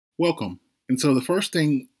Welcome. And so the first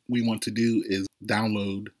thing we want to do is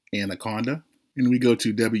download Anaconda. And we go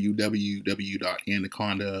to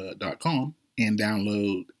www.anaconda.com and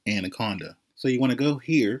download Anaconda. So you want to go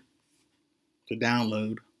here to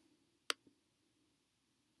download.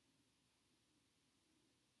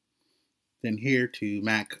 Then here to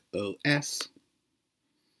Mac OS.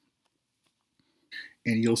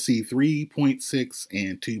 And you'll see 3.6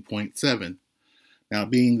 and 2.7. Now,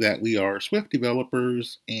 being that we are Swift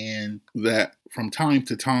developers and that from time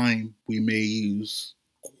to time we may use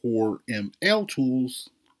coreML tools,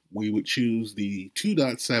 we would choose the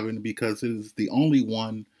 2.7 because it is the only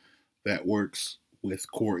one that works with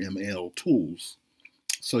coreML tools.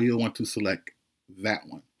 So you'll want to select that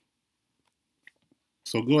one.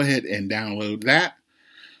 So go ahead and download that.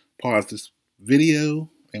 Pause this video,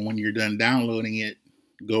 and when you're done downloading it,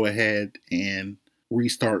 go ahead and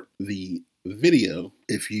restart the video.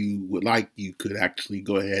 If you would like, you could actually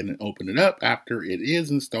go ahead and open it up after it is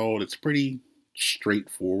installed. It's pretty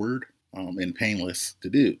straightforward and painless to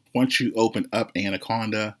do. Once you open up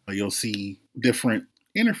Anaconda, you'll see different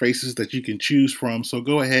interfaces that you can choose from. So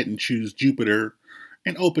go ahead and choose Jupyter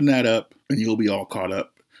and open that up, and you'll be all caught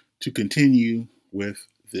up to continue with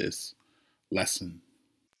this lesson.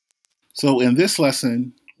 So in this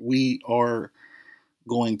lesson, we are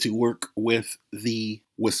going to work with the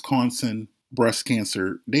Wisconsin breast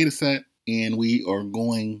cancer dataset, and we are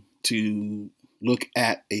going to look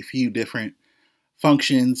at a few different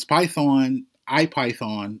functions. Python,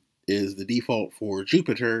 iPython is the default for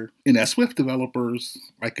Jupyter, and as Swift developers,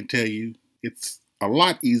 I can tell you it's a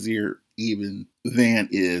lot easier even than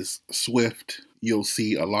is Swift. You'll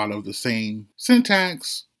see a lot of the same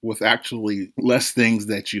syntax with actually less things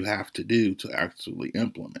that you have to do to actually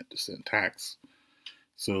implement the syntax.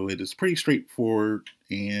 So it is pretty straightforward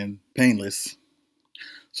and painless.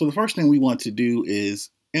 So the first thing we want to do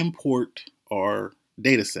is import our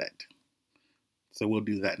data set. So we'll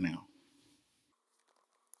do that now.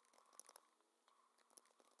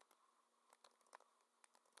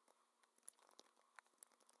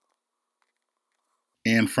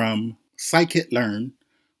 And from scikit-learn,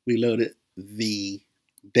 we loaded the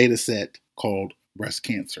data set called breast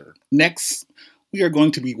cancer. Next, we are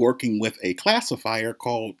going to be working with a classifier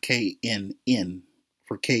called knn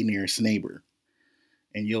for k nearest neighbor.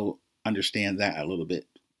 And you'll understand that a little bit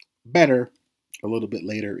better a little bit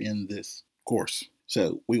later in this course.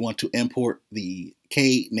 So we want to import the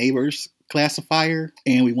k neighbors classifier,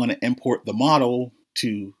 and we want to import the model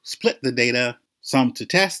to split the data, some to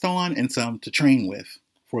test on and some to train with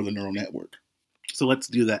for the neural network. So let's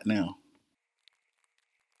do that now.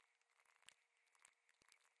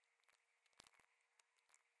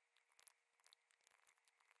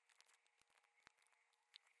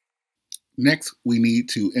 Next, we need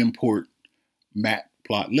to import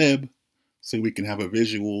matplotlib so we can have a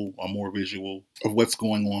more visual of what's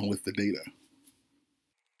going on with the data.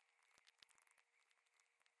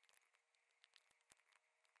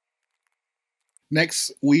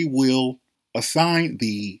 Next, we will assign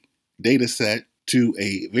the data set to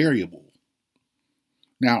a variable.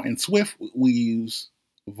 Now, in Swift, we use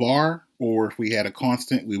var, or if we had a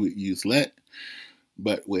constant, we would use let.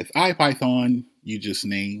 But with iPython, you just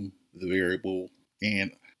name the variable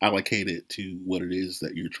and allocate it to what it is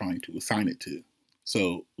that you're trying to assign it to.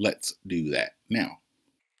 So let's do that now.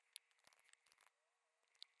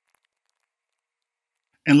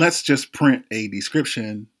 And let's just print a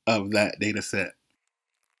description of that data set.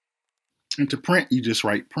 And to print, you just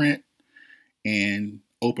write print and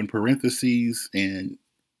open parentheses, and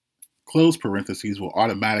close parentheses will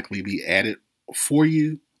automatically be added for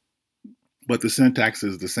you. But the syntax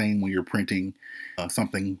is the same when you're printing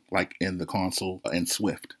something like in the console in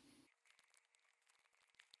Swift.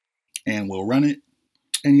 And we'll run it,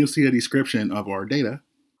 and you'll see a description of our data.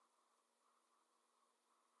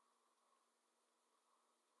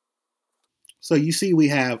 So you see we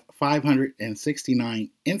have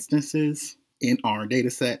 569 instances in our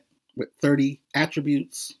data set with 30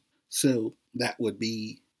 attributes. So that would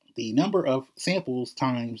be the number of samples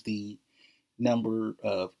times the number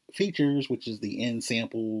of features, which is the n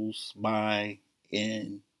samples by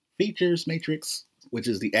n features matrix, which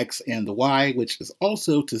is the x and the y, which is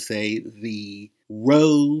also to say the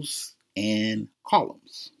rows and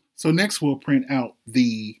columns. So next we'll print out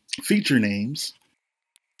the feature names.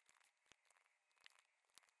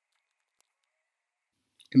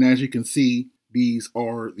 And as you can see, these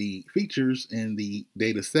are the features in the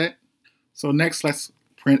data set. So next, let's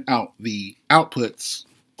print out the outputs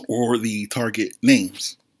or the target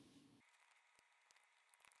names.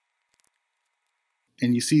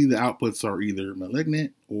 And you see the outputs are either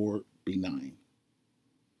malignant or benign.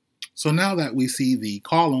 So now that we see the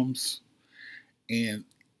columns and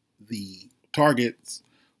the targets,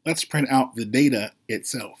 let's print out the data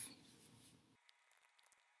itself.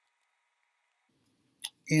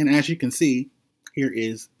 And as you can see, here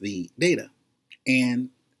is the data. And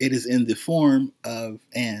it is in the form of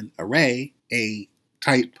an array, a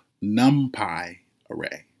type NumPy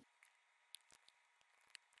array.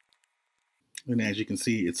 And as you can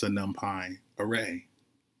see, it's a NumPy array.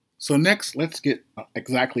 So next, let's get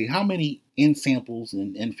exactly how many n samples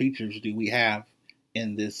and features do we have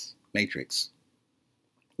in this matrix,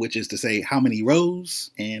 which is to say how many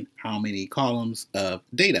rows and how many columns of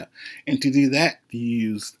data. And to do that, you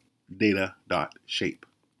use data.shape.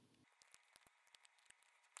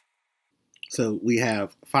 So we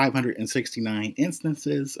have 569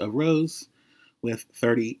 instances of rows with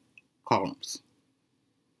 30 columns.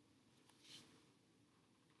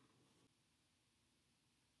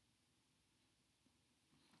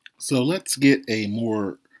 So let's get a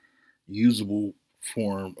more usable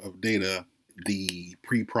form of data, the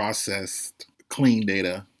pre-processed clean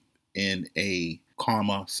data in a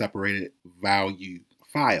comma separated value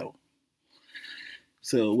file.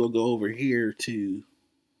 So we'll go over here to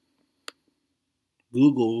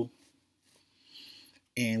Google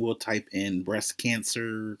and we'll type in breast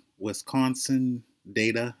cancer Wisconsin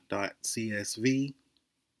data.csv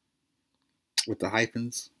with the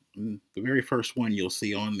hyphens. And the very first one you'll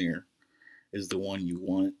see on there is the one you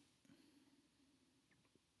want.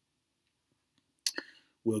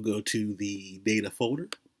 We'll go to the data folder,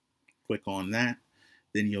 click on that.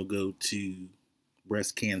 Then you'll go to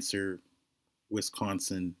breast cancer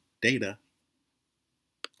Wisconsin data,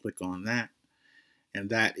 click on that. And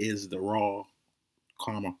that is the raw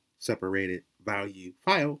comma separated value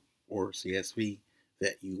file or CSV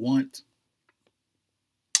that you want.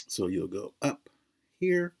 So you'll go up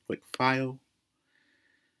here, click File,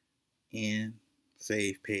 and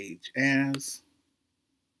Save Page As.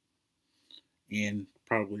 And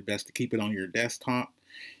probably best to keep it on your desktop.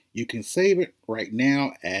 You can save it right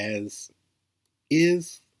now as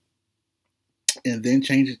is, and then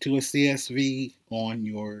change it to a CSV on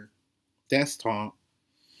your desktop,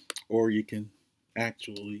 or you can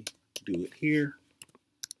actually do it here,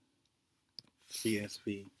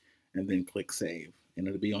 CSV, and then click Save, and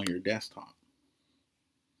it'll be on your desktop.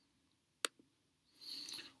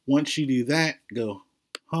 Once you do that, go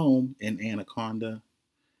home in Anaconda,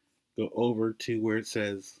 go over to where it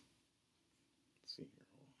says, let's see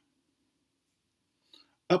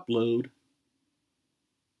here, upload,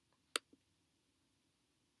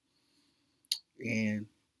 and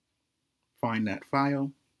find that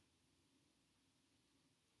file,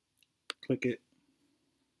 click it,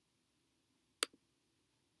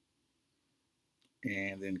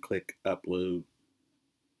 and then click upload.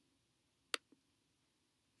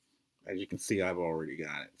 As you can see, I've already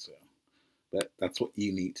got it, so but that's what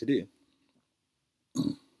you need to do.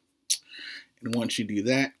 And once you do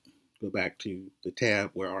that, go back to the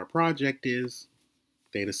tab where our project is,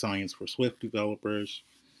 Data Science for Swift Developers,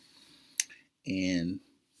 and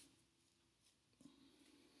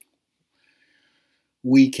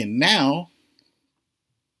we can now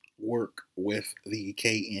work with the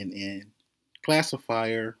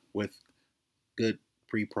knnClassifier with good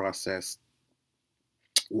pre-processed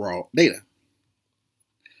raw data.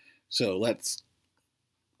 So let's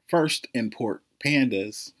first import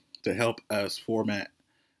pandas to help us format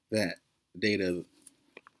that data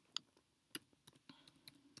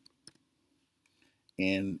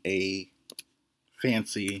in a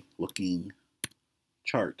fancy looking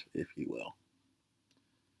chart, if you will.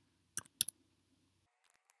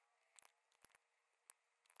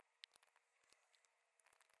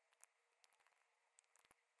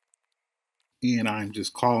 And I'm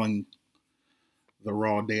just calling the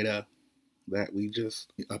raw data that we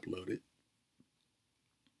just uploaded.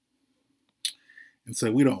 And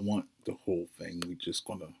so we don't want the whole thing. We're just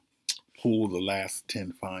going to pull the last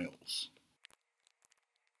 10 files.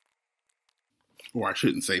 Or I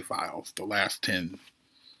shouldn't say files, the last 10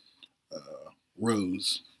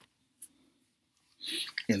 rows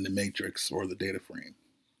in the matrix or the data frame.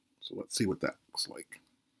 So let's see what that looks like.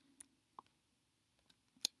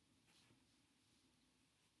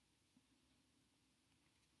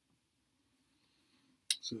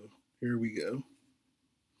 So here we go.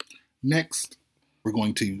 Next, we're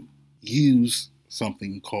going to use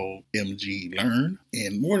something called mglearn,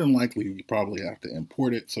 and more than likely you probably have to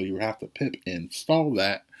import it, so you have to pip install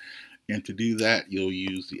that. And to do that, you'll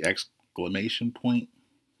use the exclamation point,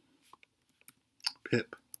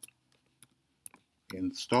 pip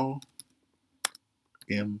install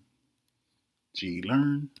mglearn,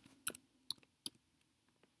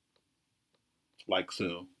 like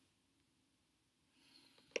so.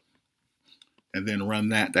 And then run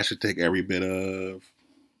that. That should take every bit of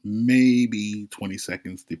maybe 20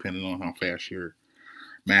 seconds, depending on how fast your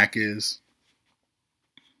Mac is.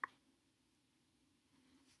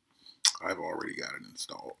 I've already got it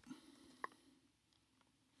installed.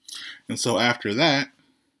 And so after that,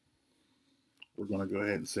 we're going to go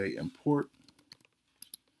ahead and say import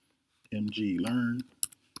mglearn.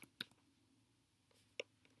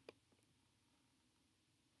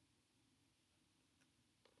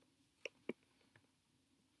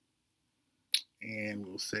 And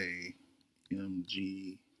we'll say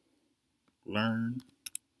mglearn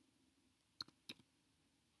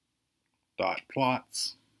dot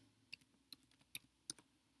plots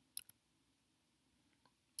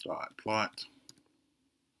dot plot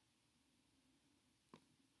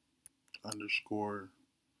underscore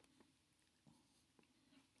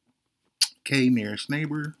k nearest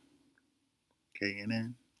neighbor,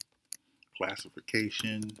 knn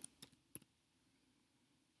classification,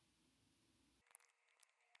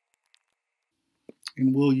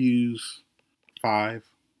 and we'll use 5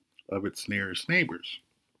 of its nearest neighbors.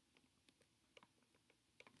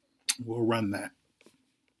 We'll run that.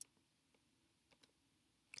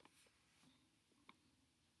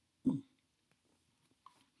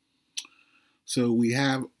 So we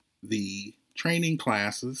have the training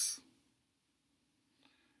classes.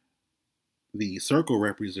 The circle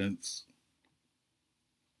represents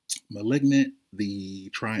malignant. The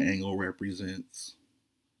triangle represents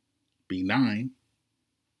benign.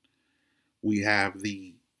 We have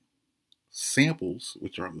the samples,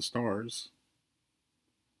 which are the stars,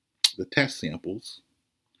 the test samples,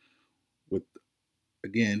 with,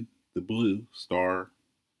 again, the blue star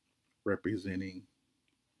representing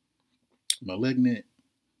malignant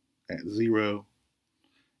at 0,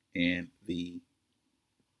 and the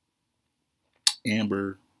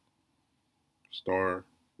amber star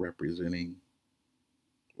representing,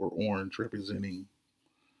 or orange representing,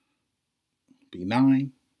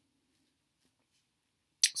 benign.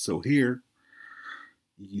 So here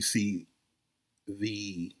you see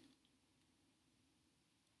the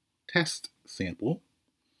test sample,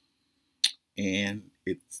 and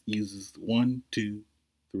it uses 1, 2,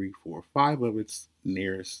 3, 4, 5 of its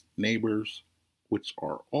nearest neighbors, which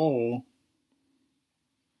are all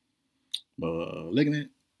malignant.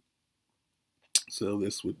 So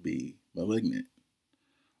this would be malignant.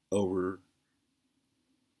 Over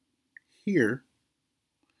here,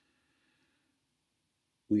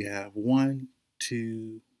 we have 1,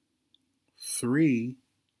 2, 3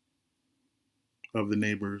 of the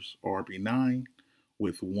neighbors are benign,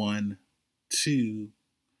 with 1, 2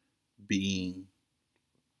 being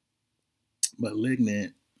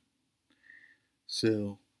malignant.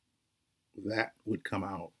 So that would come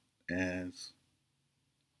out as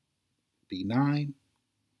benign.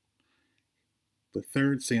 The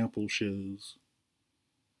third sample shows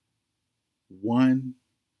 1,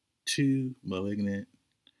 2 malignant,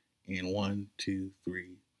 and 1, 2,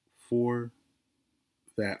 3, 4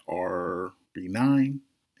 that are benign,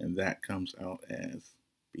 and that comes out as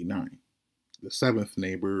benign. The 7th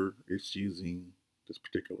neighbor is using this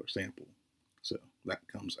particular sample, so that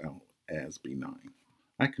comes out as benign.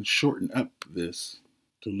 I can shorten up this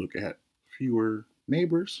to look at fewer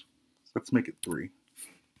neighbors. Let's make it 3,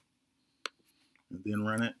 and then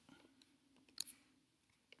run it.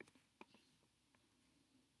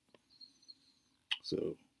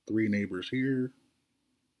 So 3 neighbors here,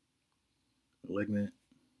 malignant,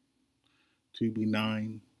 2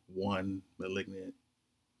 benign, 1 malignant.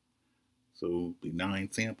 So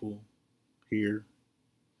benign sample here,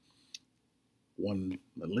 1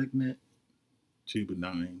 malignant, 2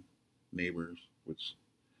 benign neighbors, which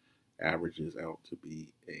averages out to be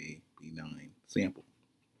a benign sample.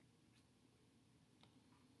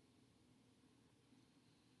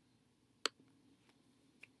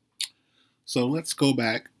 So let's go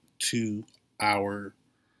back to our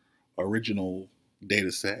original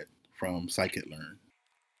data set from scikit-learn.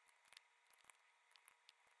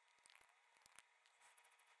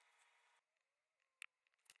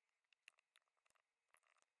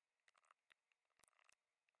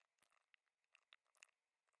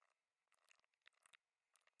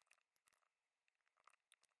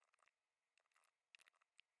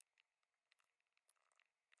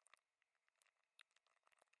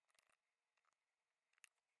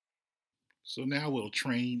 So now we'll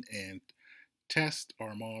train and test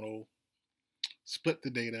our model, split the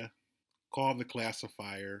data, call the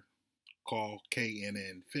classifier, call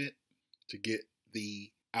knnFit to get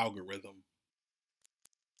the algorithm.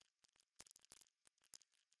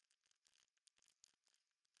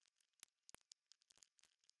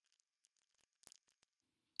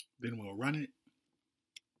 Then we'll run it.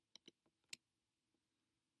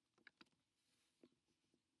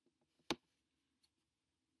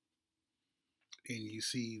 And you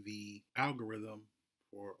see the algorithm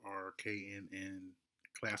for our KNN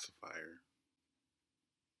classifier.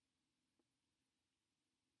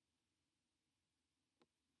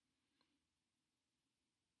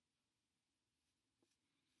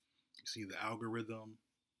 You see the algorithm,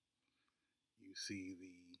 you see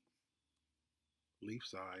the leaf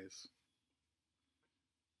size.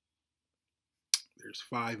 There's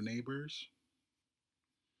 5 neighbors,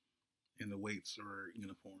 and the weights are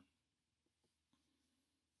uniform.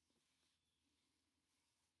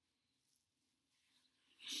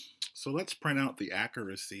 So let's print out the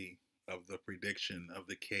accuracy of the prediction of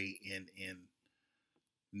the KNN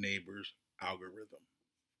neighbors algorithm.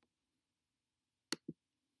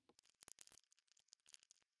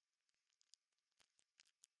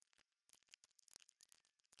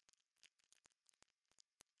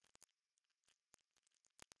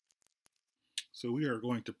 So we are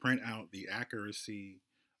going to print out the accuracy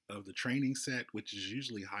of the training set, which is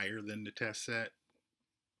usually higher than the test set,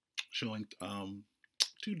 showing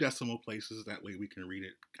 2 decimal places. That way we can read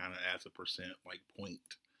it kind of as a percent, like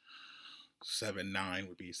 0.79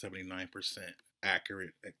 would be 79%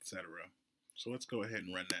 accurate, etc. So let's go ahead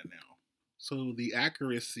and run that now. So the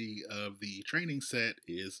accuracy of the training set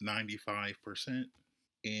is 95%,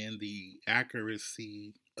 and the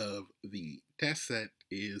accuracy of the test set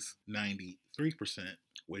is 93%,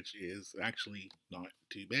 which is actually not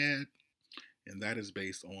too bad. And that is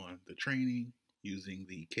based on the training using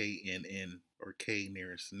the KNN or K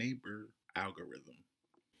nearest neighbor algorithm.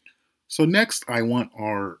 So next I want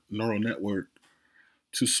our neural network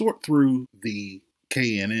to sort through the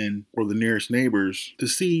KNN or the nearest neighbors to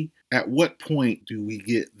see at what point do we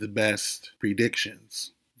get the best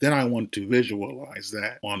predictions. Then I want to visualize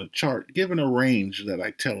that on a chart given a range that I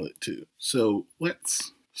tell it to. So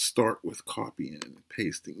let's start with copying and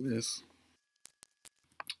pasting this.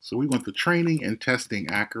 So we want the training and testing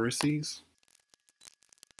accuracies.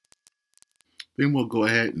 Then we'll go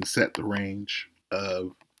ahead and set the range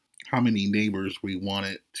of how many neighbors we want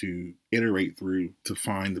it to iterate through to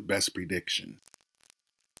find the best prediction.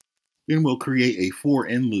 Then we'll create a for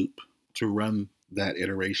in loop to run that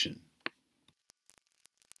iteration.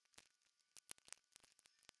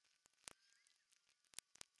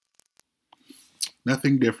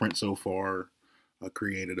 Nothing different so far. I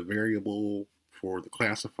created a variable for the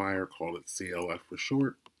classifier, called it CLF for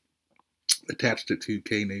short. Attached it to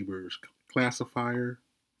kNeighbors classifier.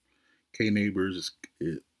 kNeighbors is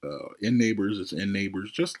nNeighbors is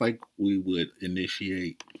nNeighbors, just like we would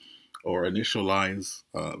initiate or initialize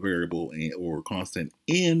a variable or constant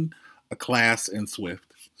in a class in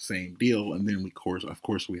Swift. Same deal. And then of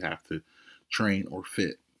course we have to train or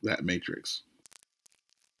fit that matrix.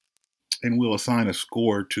 And we'll assign a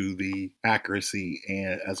score to the accuracy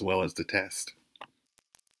and as well as the test.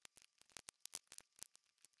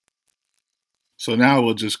 So now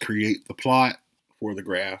we'll just create the plot for the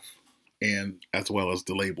graph and as well as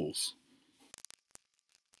the labels.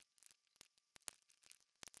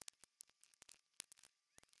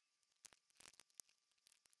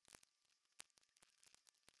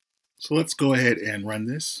 So let's go ahead and run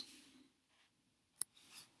this.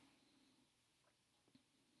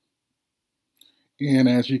 And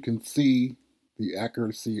as you can see, the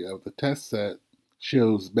accuracy of the test set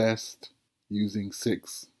shows best using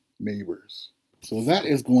 6 neighbors. So that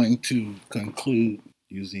is going to conclude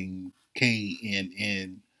using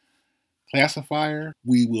KNN classifier.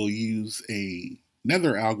 We will use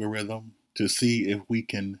another algorithm to see if we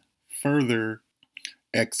can further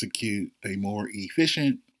execute a more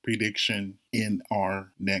efficient prediction in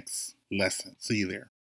our next lesson. See you there.